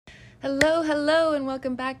Hello, hello, and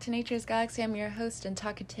welcome back to Nature's Galaxy. I'm your host and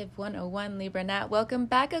talkative 101, Libra Nat. Welcome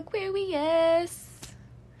back, Aquarius.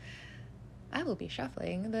 I will be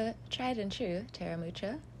shuffling the tried and true Terra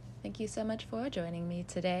Mucha. Thank you so much for joining me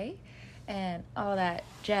today and all that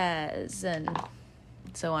jazz and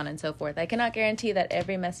so on and so forth. I cannot guarantee that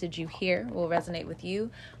every message you hear will resonate with you,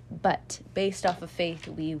 but based off of faith,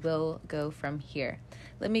 we will go from here.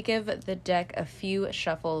 Let me give the deck a few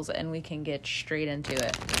shuffles and we can get straight into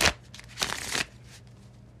it.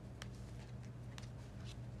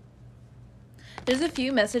 There's a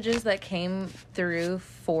few messages that came through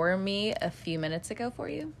for me a few minutes ago for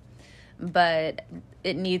you, but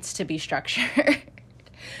it needs to be structured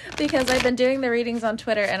because I've been doing the readings on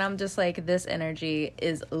Twitter and I'm just like, this energy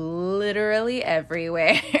is literally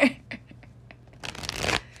everywhere.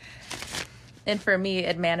 And for me,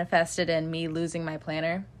 it manifested in me losing my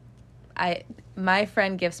planner. My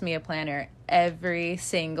friend gives me a planner every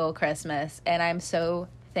single Christmas, and I'm so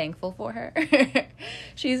thankful for her.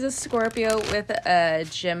 She's a Scorpio with a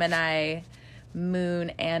Gemini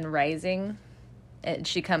moon and rising, and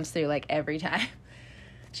she comes through like every time.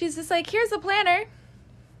 She's just like, here's a planner.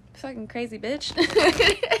 Fucking crazy bitch.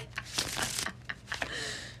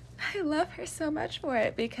 I love her so much for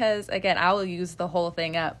it because, again, I will use the whole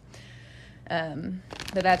thing up.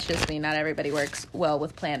 But that's just me. Not everybody works well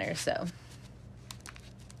with planners, so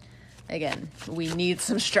again, we need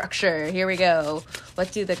some structure. Here we go.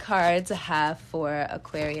 What do the cards have for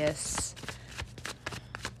Aquarius?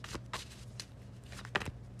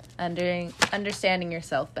 Understanding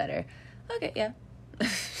yourself better. Okay, yeah.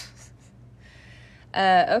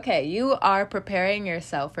 Okay, you are preparing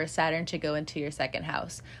yourself for Saturn to go into your second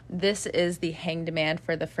house. This is the Hanged Man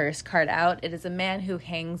for the first card out. It is a man who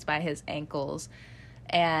hangs by his ankles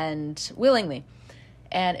and willingly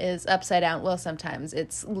and is upside down. Well, sometimes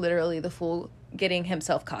it's literally the fool getting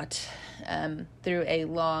himself caught through a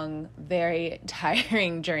long, very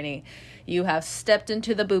tiring journey. You have stepped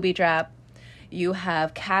into the booby trap. You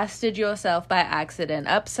have casted yourself by accident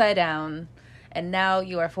upside down. And now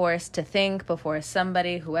you are forced to think before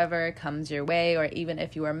somebody, whoever comes your way, or even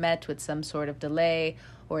if you are met with some sort of delay,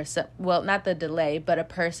 or not the delay, but a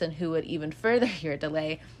person who would even further your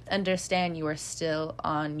delay, understand you are still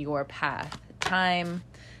on your path. Time,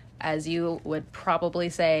 as you would probably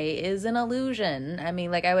say, is an illusion. I mean,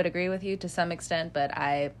 like, I would agree with you to some extent, but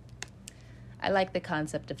I like the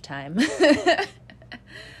concept of time.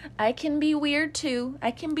 I can be weird too.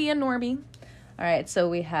 I can be a normie. All right, so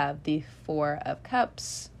we have the Four of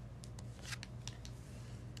Cups.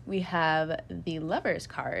 We have the Lovers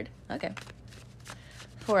card. Okay.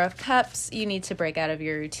 Four of Cups, you need to break out of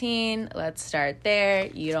your routine. Let's start there.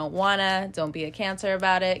 You don't wanna. Don't be a Cancer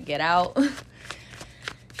about it. Get out.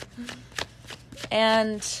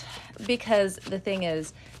 And because the thing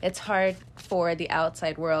is, it's hard for the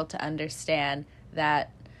outside world to understand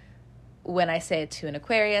that when I say it to an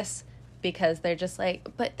Aquarius, because they're just like,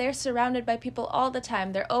 but they're surrounded by people all the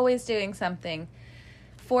time. They're always doing something.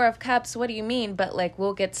 Four of Cups, what do you mean? But like,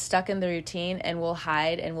 we'll get stuck in the routine and we'll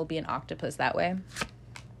hide and we'll be an octopus that way.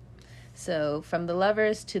 So from the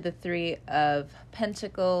Lovers to the Three of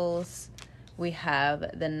Pentacles, we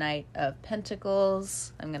have the Knight of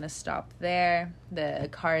Pentacles. I'm going to stop there. The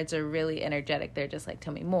cards are really energetic. They're just like,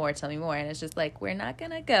 tell me more. And it's just like, we're not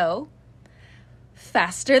going to go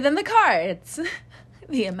faster than the cards.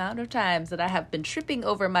 The amount of times that I have been tripping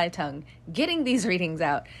over my tongue getting these readings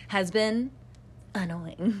out has been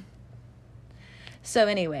annoying. So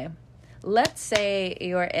anyway, let's say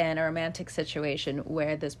you're in a romantic situation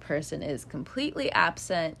where this person is completely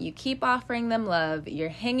absent. You keep offering them love. You're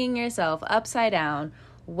hanging yourself upside down.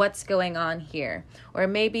 What's going on here? Or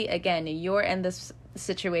maybe, again, you're in this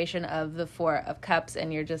situation of the Four of Cups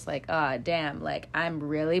and you're just like, oh, damn, like I'm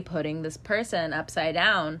really putting this person upside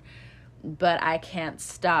down, but I can't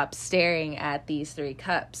stop staring at these three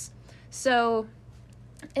cups. So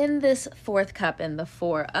in this fourth cup, in the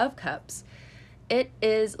Four of Cups, it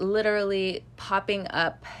is literally popping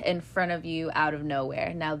up in front of you out of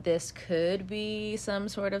nowhere. Now, this could be some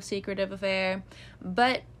sort of secretive affair,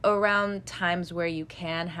 but around times where you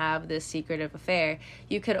can have this secretive affair,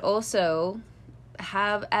 you could also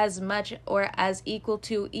have as much or as equal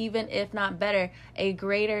to, even if not better, a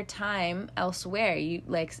greater time elsewhere. You,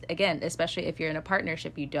 like, again, especially if you're in a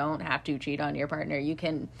partnership, you don't have to cheat on your partner. You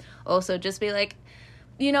can also just be like,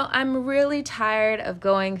 you know, I'm really tired of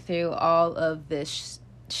going through all of this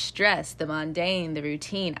stress, the mundane, the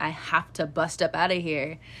routine. I have to bust up out of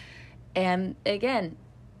here. And again,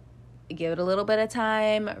 give it a little bit of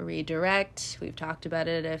time, redirect. We've talked about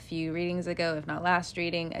it a few readings ago, if not last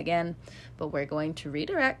reading again, but we're going to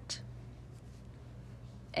redirect.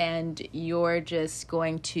 and you're just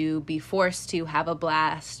going to be forced to have a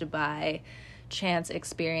blast by chance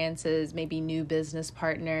experiences, maybe new business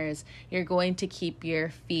partners. You're going to keep your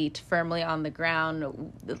feet firmly on the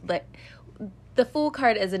ground. The Fool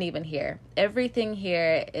card isn't even here. Everything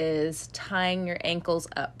here is tying your ankles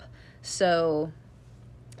up. So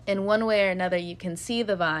in one way or another, you can see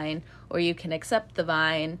the vine or you can accept the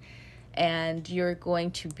vine, and you're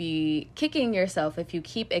going to be kicking yourself if you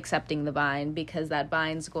keep accepting the vine, because that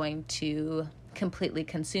vine's going to completely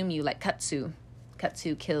consume you, like kudzu.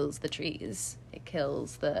 Kudzu kills the trees. It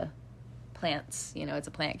kills the plants. You know, it's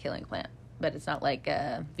a plant-killing plant, but it's not like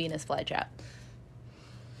a Venus flytrap,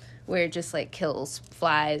 where it just like kills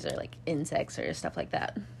flies or like insects or stuff like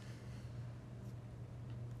that.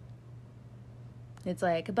 It's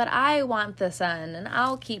like, but I want the sun, and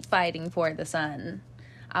I'll keep fighting for the sun.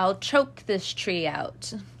 I'll choke this tree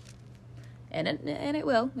out. And it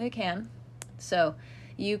will. It can. So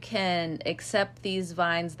you can accept these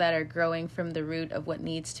vines that are growing from the root of what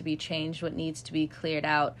needs to be changed, what needs to be cleared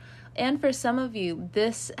out. And for some of you,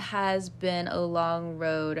 this has been a long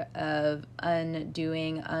road of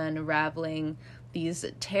undoing, unraveling these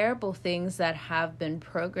terrible things that have been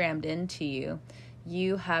programmed into you.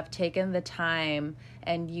 You have taken the time,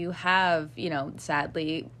 and you have,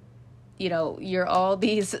 sadly, you're all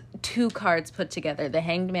these two cards put together, the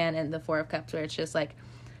Hanged Man and the Four of Cups, where it's just like,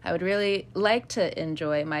 I would really like to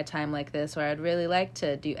enjoy my time like this, or I'd really like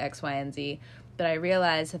to do X, Y, and Z. But I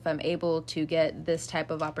realize if I'm able to get this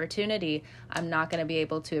type of opportunity, I'm not going to be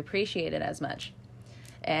able to appreciate it as much.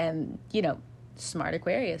 And, smart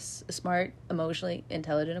Aquarius, smart, emotionally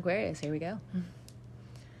intelligent Aquarius. Here we go.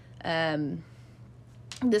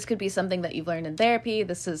 This could be something that you've learned in therapy.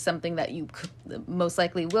 This is something that you most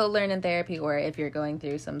likely will learn in therapy, or if you're going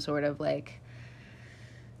through some sort of like,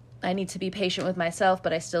 I need to be patient with myself,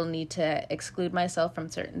 but I still need to exclude myself from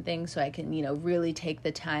certain things so I can, really take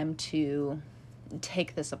the time to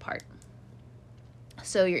take this apart.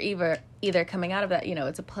 So you're either coming out of that,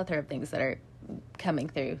 it's a plethora of things that are coming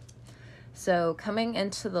through. So coming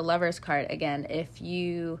into the Lover's card, again, if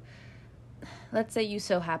you, let's say you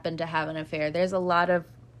so happen to have an affair, there's a lot of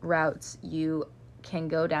routes you can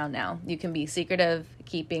go down now. You can be secretive,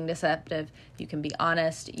 keeping deceptive. You can be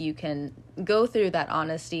honest. You can go through that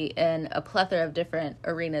honesty in a plethora of different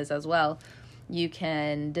arenas as well. You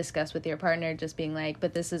can discuss with your partner, just being like,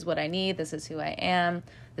 but this is what I need. This is who I am.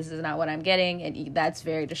 This is not what I'm getting. And that's a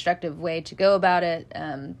very destructive way to go about it.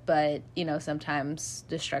 But, sometimes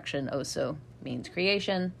destruction also means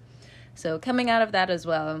creation. So coming out of that as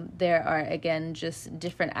well, there are, again, just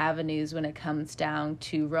different avenues when it comes down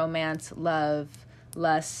to romance, love,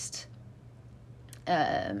 lust.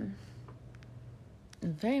 Very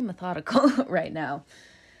methodical right now.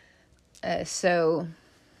 So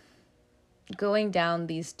going down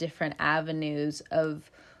these different avenues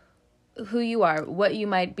of who you are, what you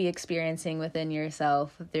might be experiencing within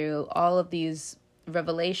yourself through all of these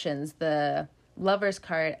revelations, the Lover's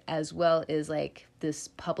card as well is like this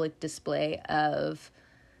public display of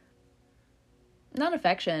not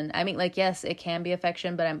affection. I mean, like, yes, it can be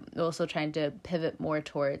affection, but I'm also trying to pivot more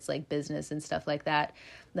towards like business and stuff like that.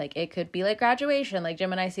 Like it could be like graduation, like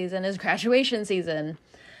Gemini season is graduation season.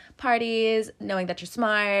 Parties, knowing that you're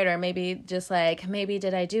smart, or maybe just like, maybe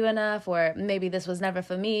did I do enough, or maybe this was never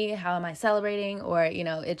for me, how am I celebrating? Or,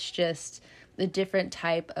 it's just a different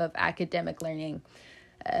type of academic learning.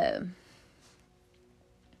 And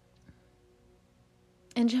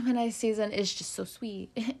Gemini season is just so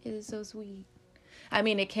sweet. It is so sweet. I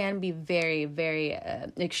mean, it can be very, very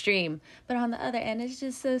extreme, but on the other end, it's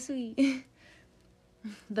just so sweet.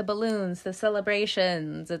 The balloons, the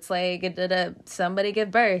celebrations, it's like, did somebody give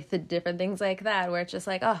birth, different things like that, where it's just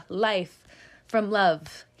like, oh, life from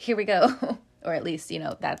love, here we go. Or at least,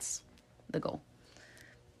 that's the goal.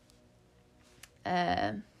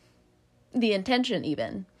 The intention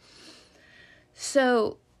even.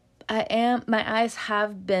 So my eyes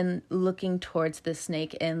have been looking towards the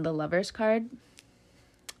snake in the Lover's card.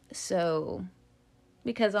 So,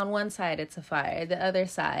 because on one side it's a fire, the other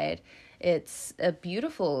side it's a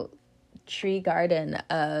beautiful tree garden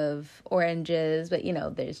of oranges, but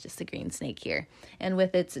there's just a green snake here. And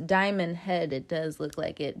with its diamond head, it does look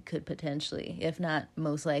like it could potentially, if not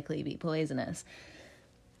most likely, be poisonous.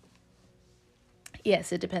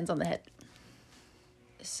 Yes, it depends on the head.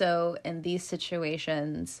 So in these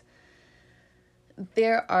situations,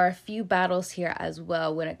 there are a few battles here as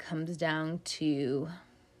well when it comes down to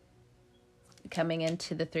coming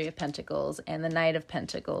into the Three of Pentacles and the Knight of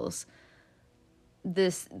Pentacles.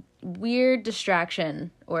 This weird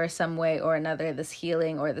distraction, or some way or another, this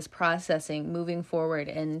healing or this processing, moving forward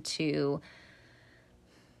into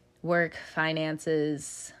work,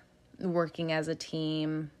 finances, working as a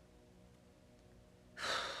team.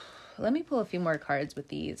 Let me pull a few more cards with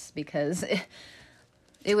these because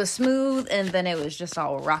it was smooth and then it was just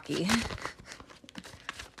all rocky.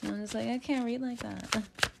 And I'm just like, I can't read like that.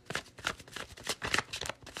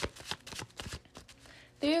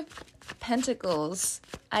 Three of Pentacles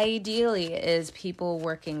ideally is people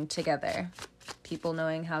working together. People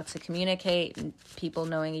knowing how to communicate, people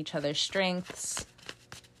knowing each other's strengths.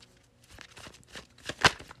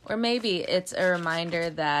 Or maybe it's a reminder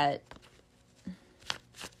that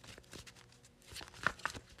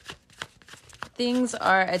things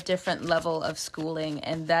are a different level of schooling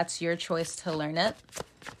and that's your choice to learn it.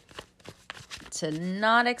 To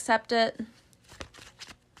not accept it.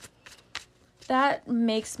 That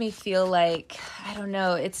makes me feel like, I don't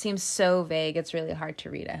know, it seems so vague. It's really hard to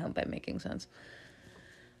read. I hope I'm making sense.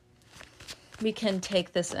 We can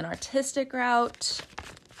take this an artistic route.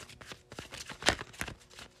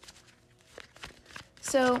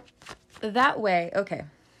 So that way, okay.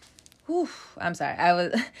 Whew, I'm sorry.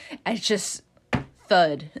 I just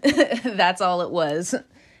thud. That's all it was.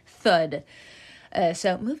 Thud.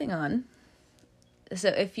 So moving on. So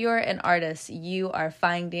if you're an artist, you are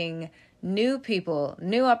finding new people,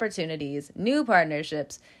 new opportunities, new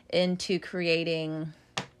partnerships into creating,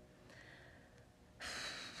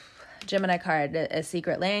 Gemini card, a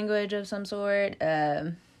secret language of some sort,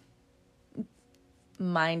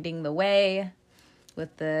 minding the way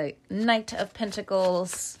with the Knight of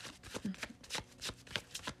Pentacles.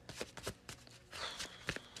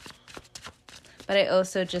 But I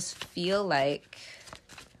also just feel like,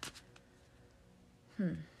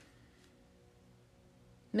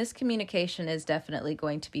 miscommunication is definitely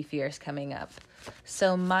going to be fierce coming up.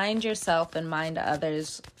 So mind yourself and mind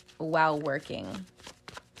others while working.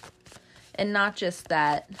 And not just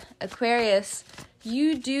that. Aquarius,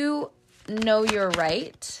 you do know you're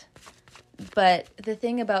right. But the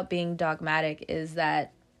thing about being dogmatic is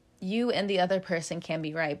that you and the other person can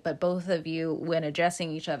be right. But both of you, when addressing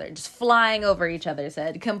each other, just flying over each other's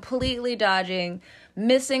head, completely dodging,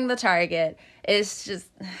 missing the target. It's just...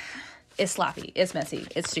 It's sloppy, it's messy,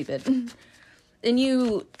 it's stupid. And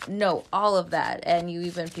you know all of that. And you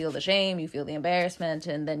even feel the shame, you feel the embarrassment,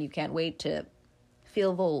 and then you can't wait to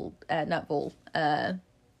feel not bold.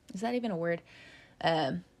 Is that even a word?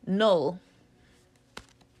 Null.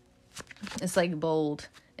 It's like bold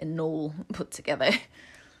and null put together.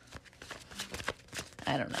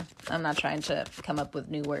 I don't know. I'm not trying to come up with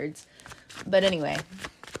new words. But anyway,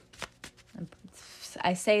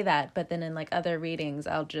 I say that, but then in like other readings,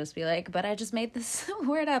 I'll just be like, but I just made this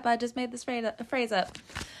word up. I just made this phrase up.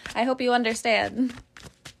 I hope you understand.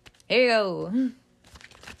 Here you go.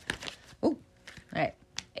 Ooh. All right.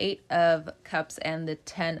 8 of Cups and the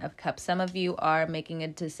 10 of Cups. Some of you are making a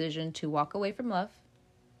decision to walk away from love.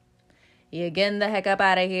 You're getting the heck up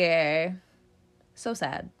out of here. So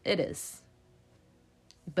sad. It is.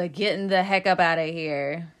 But getting the heck up out of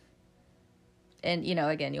here. And, you know,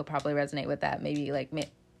 again, you'll probably resonate with that maybe like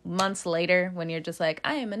months later when you're just like,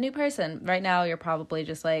 I am a new person. Right now, you're probably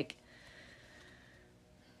just like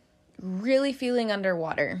really feeling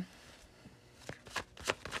underwater.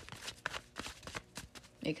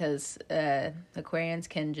 Because Aquarians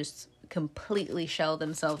can just completely shell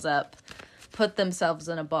themselves up, put themselves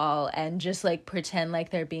in a ball, and just like pretend like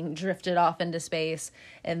they're being drifted off into space.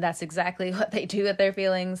 And that's exactly what they do with their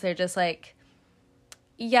feelings. They're just like,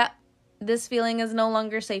 yeah. This feeling is no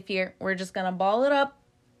longer safe here. We're just going to ball it up.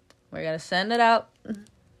 We're going to send it out.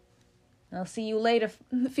 I'll see you later,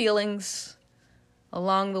 feelings.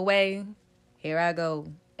 Along the way, here I go.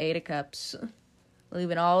 8 of Cups.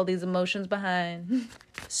 Leaving all these emotions behind.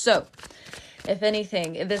 So, if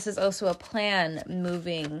anything, this is also a plan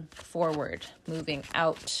moving forward, moving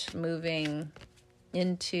out, moving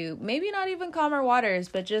into maybe not even calmer waters,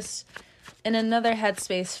 but just in another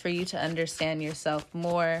headspace for you to understand yourself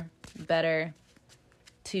more, better,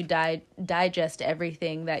 to digest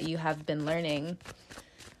everything that you have been learning.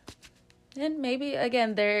 And maybe,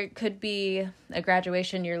 again, there could be a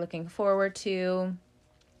graduation you're looking forward to.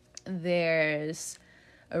 There's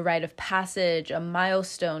a rite of passage, a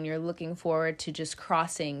milestone you're looking forward to just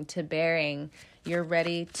crossing, to bearing. You're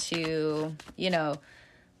ready to, you know,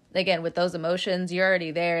 again, with those emotions, you're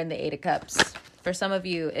already there in the 8 of Cups. For some of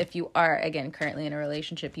you, if you are, again, currently in a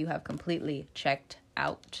relationship, you have completely checked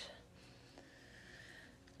out.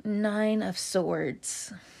 9 of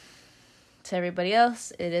Swords. To everybody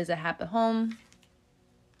else, it is a happy home.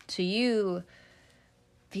 To you,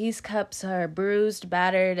 these cups are bruised,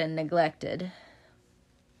 battered, and neglected.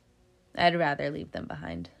 I'd rather leave them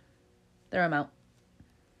behind. Throw them out.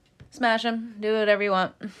 Smash them. Do whatever you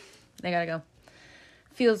want. They gotta go.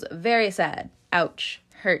 Feels very sad. Ouch.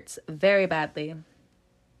 Hurts very badly.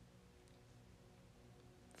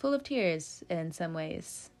 Full of tears in some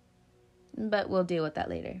ways. But we'll deal with that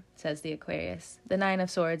later, says the Aquarius. The Nine of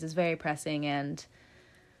Swords is very pressing, and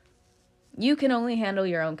you can only handle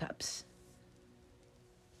your own cups.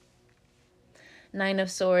 Nine of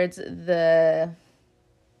Swords, I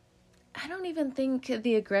don't even think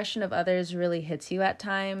the aggression of others really hits you at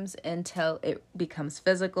times until it becomes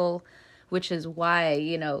physical, which is why,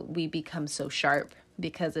 we become so sharp,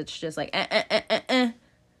 because it's just like,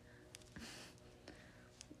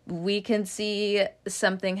 We can see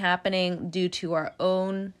something happening due to our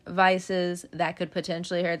own vices that could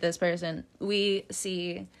potentially hurt this person. We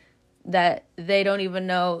see that they don't even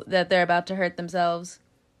know that they're about to hurt themselves.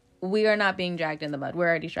 We are not being dragged in the mud. We're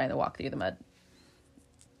already trying to walk through the mud.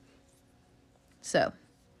 So,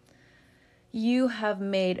 you have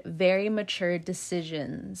made very mature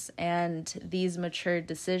decisions, and these mature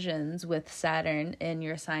decisions with Saturn in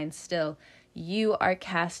your sign still, you are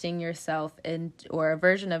casting yourself or a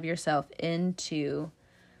version of yourself into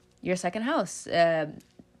your second house. And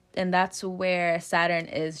that's where Saturn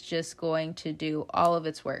is just going to do all of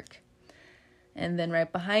its work. And then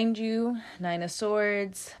right behind you, Nine of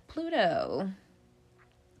Swords, Pluto.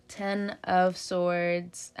 10 of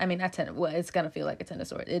Swords. I mean, not 10. Well, it's going to feel like a 10 of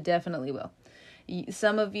Swords. It definitely will.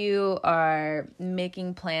 Some of you are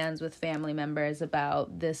making plans with family members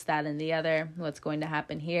about this, that, and the other. What's going to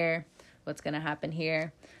happen here. What's going to happen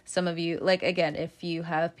here. Some of you, again, if you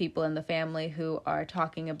have people in the family who are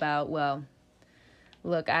talking about, well,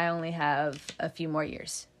 look, I only have a few more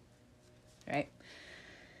years, right?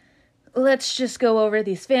 Let's just go over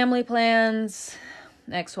these family plans,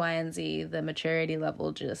 X, Y, and Z. The maturity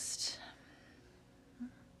level just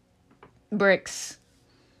bricks.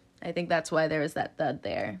 I think that's why there was that thud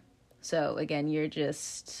there. So again,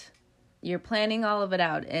 you're planning all of it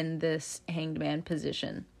out in this Hanged Man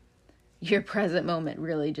position. Your present moment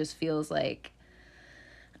really just feels like,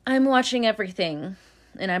 I'm watching everything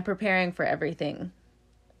and I'm preparing for everything.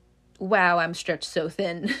 Wow, I'm stretched so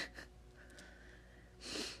thin.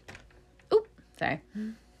 Oop, sorry.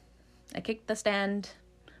 I kicked the stand.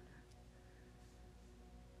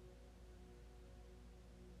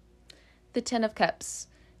 The 10 of Cups.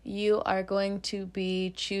 You are going to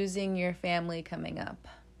be choosing your family coming up,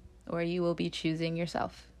 or you will be choosing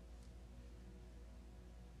yourself.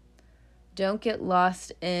 Don't get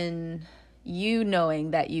lost in you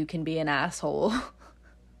knowing that you can be an asshole.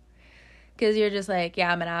 Because you're just like,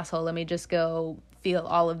 yeah, I'm an asshole. Let me just go feel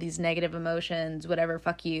all of these negative emotions, whatever,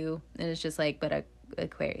 fuck you. And it's just like, but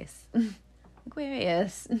Aquarius.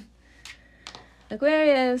 Aquarius.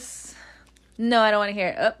 Aquarius. No, I don't want to hear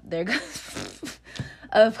it. Oh, there goes.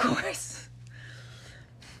 Of course.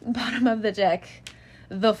 Bottom of the deck.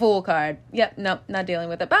 The Fool card. Yep, nope, not dealing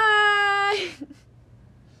with it. Bye!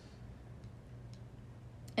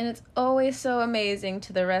 And it's always so amazing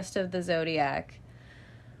to the rest of the zodiac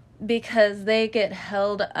because they get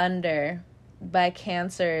held under by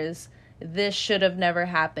Cancers. This should have never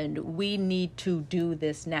happened. We need to do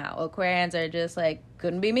this now. Aquarians are just like,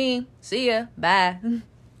 couldn't be me. See ya. Bye.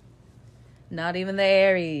 Not even the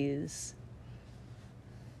Aries.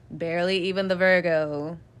 Barely even the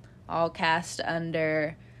Virgo. All cast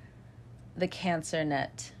under the Cancer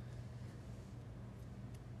net.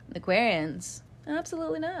 Aquarians.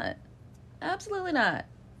 Absolutely not. Absolutely not.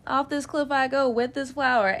 Off this cliff I go with this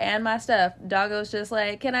flower and my stuff. Doggo's just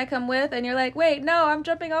like, can I come with? And you're like, wait, no, I'm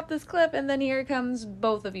jumping off this cliff. And then here comes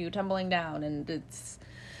both of you tumbling down. And it's...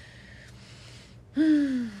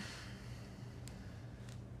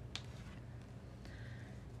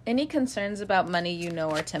 Any concerns about money you know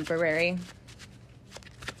are temporary.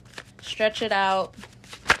 Stretch it out.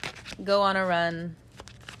 Go on a run.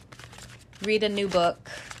 Read a new book.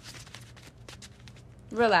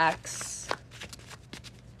 Relax.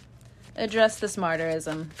 Address the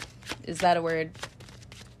smarterism. Is that a word?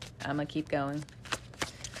 I'm gonna keep going.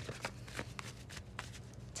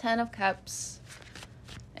 10 of Cups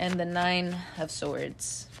and the 9 of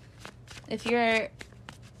Swords. If you're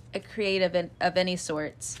a creative of any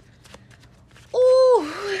sorts,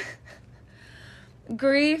 ooh,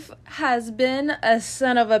 grief has been a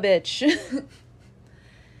son of a bitch.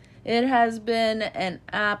 It has been an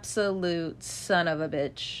absolute son of a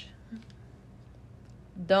bitch.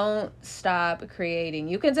 Don't stop creating.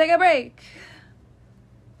 You can take a break.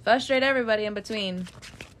 Frustrate everybody in between.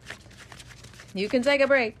 You can take a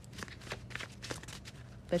break.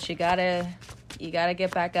 But you gotta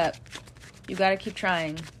get back up. You gotta keep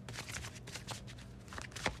trying.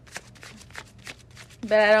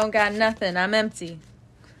 But I don't got nothing. I'm empty.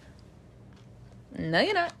 No,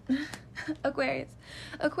 you're not.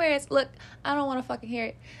 Aquarius, look, I don't want to fucking hear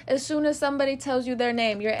it. As soon as somebody tells you their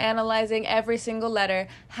name, you're analyzing every single letter,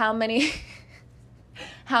 how many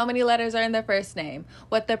letters are in their first name,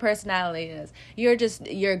 what their personality is.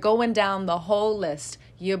 You're going down the whole list.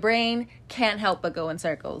 Your brain can't help but go in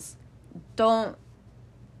circles. Don't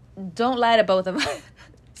lie to both of us.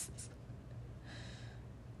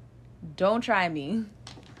 Don't try me.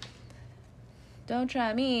 Don't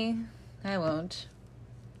try me. I won't.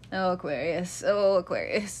 Oh, Aquarius.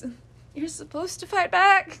 You're supposed to fight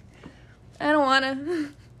back. I don't want to.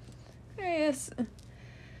 Aquarius.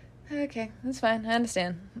 Okay, that's fine. I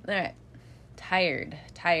understand. All right. Tired.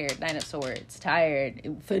 Nine of Swords.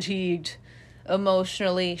 Tired. Fatigued.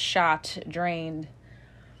 Emotionally shot. Drained.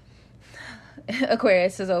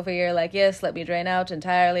 Aquarius is over here like, yes, let me drain out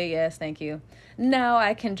entirely. Yes, thank you. Now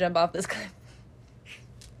I can jump off this cliff.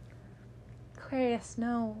 Aquarius,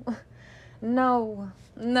 no. No.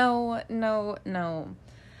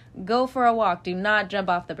 Go for a walk. Do not jump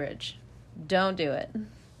off the bridge. Don't do it.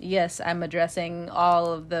 Yes, I'm addressing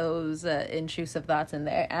all of those intrusive thoughts in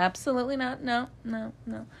there. Absolutely not. No.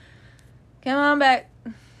 Come on back.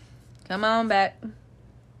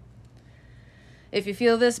 If you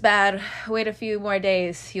feel this bad, wait a few more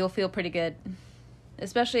days. You'll feel pretty good.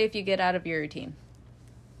 Especially if you get out of your routine.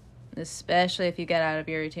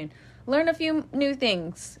 Learn a few new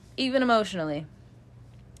things, even emotionally.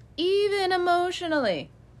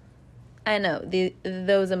 I know,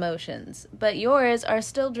 those emotions. But yours are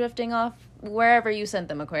still drifting off wherever you sent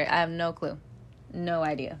them, Aquarius. I have no clue. No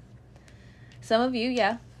idea. Some of you,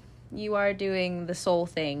 yeah, you are doing the soul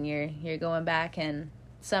thing. You're going back and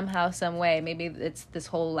somehow, some way, maybe it's this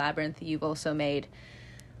whole labyrinth you've also made.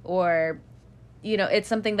 Or, it's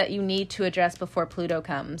something that you need to address before Pluto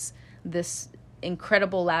comes. This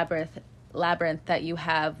incredible labyrinth that you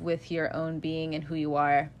have with your own being and who you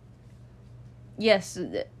are. Yes,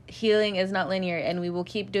 healing is not linear, and we will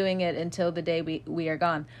keep doing it until the day we are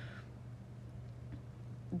gone.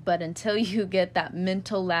 But until you get that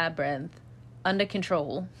mental labyrinth under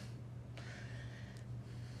control,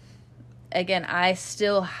 again, I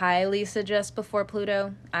still highly suggest before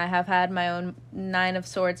Pluto. I have had my own Nine of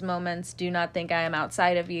Swords moments. Do not think I am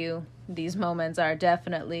outside of you. These moments are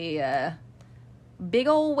definitely big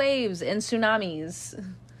old waves and tsunamis.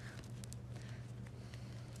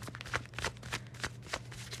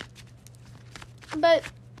 But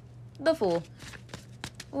the Fool.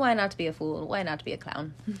 Why not be a fool? Why not be a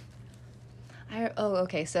clown?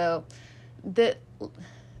 Okay. So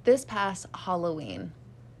this past Halloween,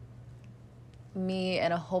 me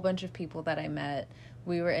and a whole bunch of people that I met,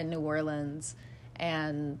 we were in New Orleans,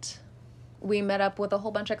 and we met up with a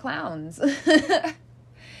whole bunch of clowns.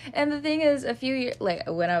 And the thing is, a few years, like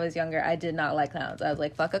when I was younger, I did not like clowns. I was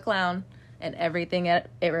like, fuck a clown and everything it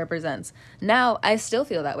represents. Now I still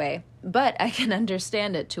feel that way, but I can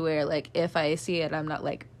understand it to where, like, if I see it, I'm not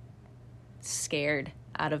like scared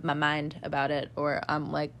out of my mind about it, or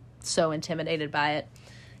I'm like so intimidated by it,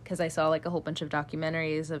 because I saw like a whole bunch of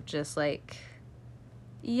documentaries of just like,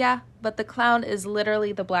 yeah, but the clown is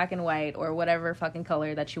literally the black and white or whatever fucking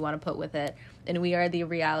color that you want to put with it. And we are the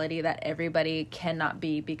reality that everybody cannot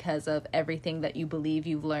be because of everything that you believe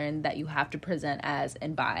you've learned that you have to present as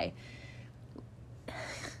and by.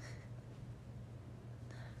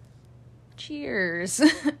 Cheers.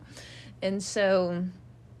 And so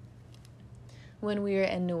when we were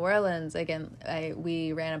in New Orleans, again,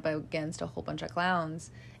 we ran up against a whole bunch of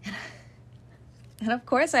clowns. And of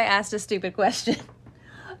course I asked a stupid question.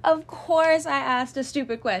 I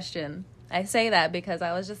say that because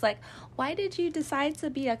I was just like, why did you decide to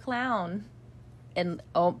be a clown? And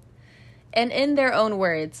in their own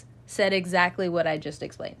words, said exactly what I just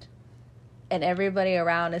explained. And everybody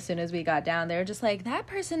around, as soon as we got down, they were just like, that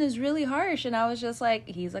person is really harsh. And I was just like,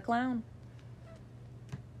 he's a clown.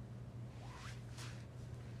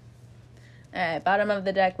 All right, bottom of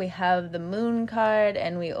the deck, we have the Moon card,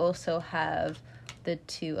 and we also have the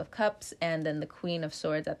Two of Cups, and then the Queen of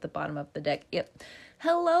Swords at the bottom of the deck. Yep.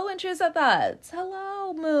 Hello, intrusive thoughts.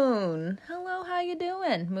 Hello, Moon. Hello, how you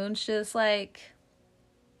doing? Moon's just like,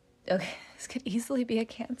 okay, this could easily be a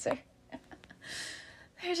Cancer.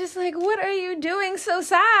 They're just like, what are you doing so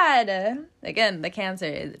sad? Again, the Cancer,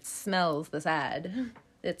 it smells the sad.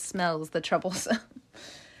 It smells the troublesome.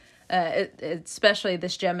 Especially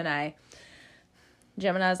this Gemini.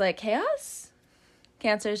 Gemini's like, chaos?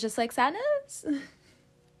 Cancer is just like, sadness?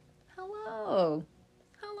 Hello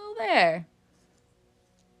there.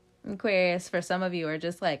 Aquarius, for some of you, are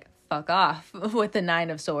just like, fuck off with the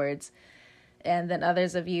Nine of Swords. And then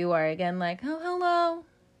others of you are again like, oh,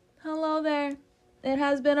 hello there. It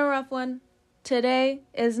has been a rough one. Today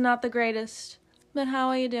is not the greatest, but how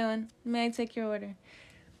are you doing? May I take your order?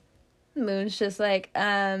 Moon's just like,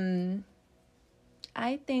 I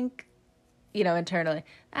think, internally,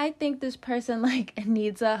 I think this person,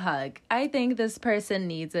 needs a hug. I think this person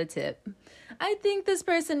needs a tip. I think this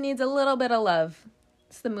person needs a little bit of love.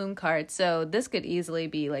 It's the moon card. So this could easily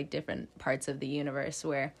be, different parts of the universe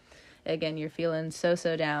where, again, you're feeling so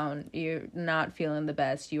down. You're not feeling the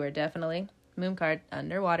best. You are definitely, moon card,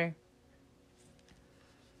 underwater.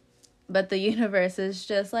 But the universe is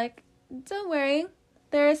just like, don't worry.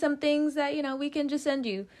 There are some things that, we can just send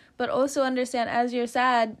you. But also understand, as you're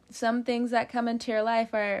sad, some things that come into your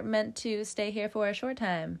life are meant to stay here for a short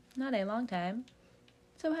time, not a long time.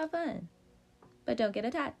 So have fun. But don't get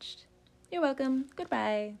attached. You're welcome.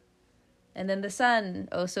 Goodbye. And then the sun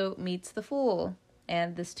also meets the Fool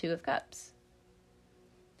and this Two of Cups.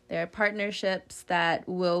 There are partnerships that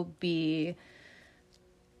will be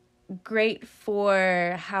great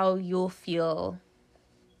for how you'll feel.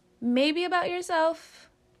 Maybe about yourself.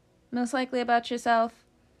 Most likely about yourself.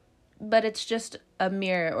 But it's just a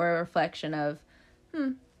mirror or a reflection of,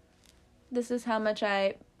 this is how much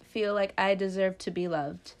I feel like I deserve to be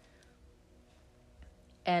loved.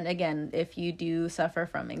 And again, if you do suffer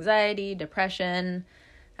from anxiety, depression,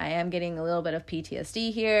 I am getting a little bit of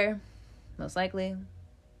PTSD here. Most likely.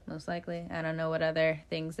 I don't know what other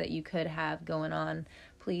things that you could have going on.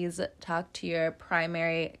 Please talk to your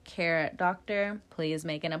primary care doctor. Please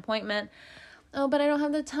make an appointment. Oh, but I don't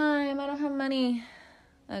have the time. I don't have money.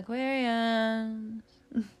 Aquarius.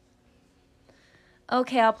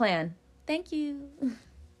 Okay, I'll plan. Thank you.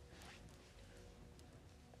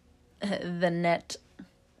 The net.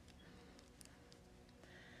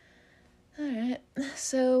 All right.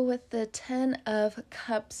 So with the 10 of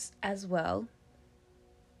Cups as well,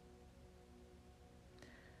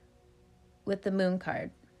 with the Moon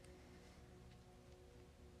card,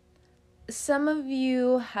 some of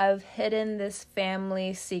you have hidden this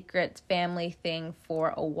family secret, family thing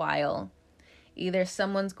for a while. Either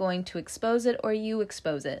someone's going to expose it or you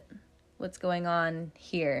expose it. What's going on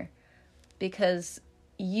here? Because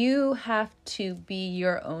you have to be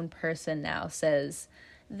your own person now, says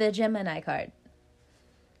the Gemini card.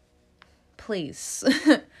 Please.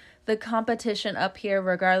 The competition up here,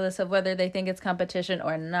 regardless of whether they think it's competition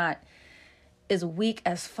or not, is weak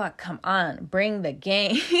as fuck. Come on, bring the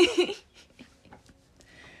game.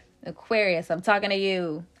 Aquarius, I'm talking to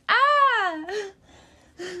you.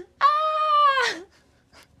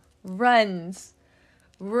 Runs.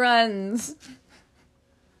 Don't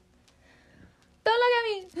look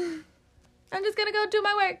at me. I'm just gonna go do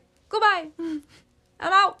my work. Goodbye.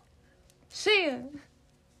 I'm out. See ya.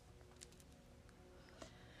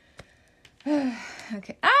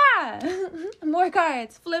 Okay. More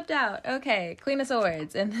cards flipped out. Okay, Queen of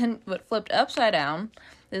Swords. And then what flipped upside down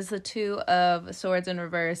is the Two of Swords in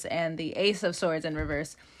reverse and the Ace of Swords in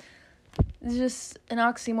reverse. It's just an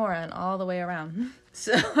oxymoron all the way around.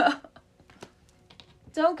 So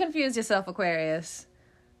don't confuse yourself, Aquarius.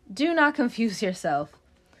 Do not confuse yourself.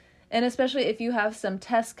 And especially if you have some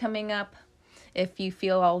tests coming up, if you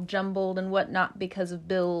feel all jumbled and whatnot because of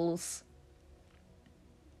bills,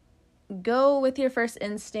 go with your first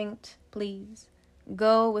instinct, please.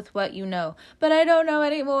 Go with what you know. But I don't know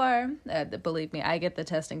anymore. Believe me, I get the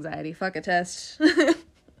test anxiety. Fuck a test.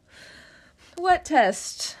 What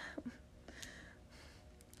test?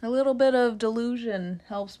 A little bit of delusion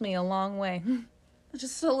helps me a long way.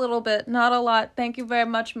 Just a little bit, not a lot. Thank you very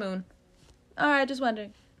much, Moon. Alright, just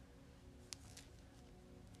wondering.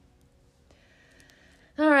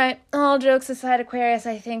 Alright, all jokes aside, Aquarius,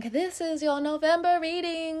 I think this is your November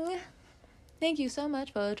reading. Thank you so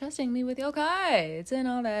much for trusting me with your cards and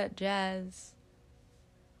all that jazz.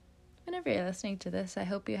 Whenever you're listening to this, I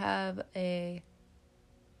hope you have a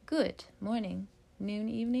good morning, noon,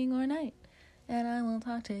 evening, or night. And I will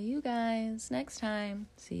talk to you guys next time.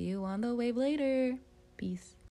 See you on the wave later. Peace.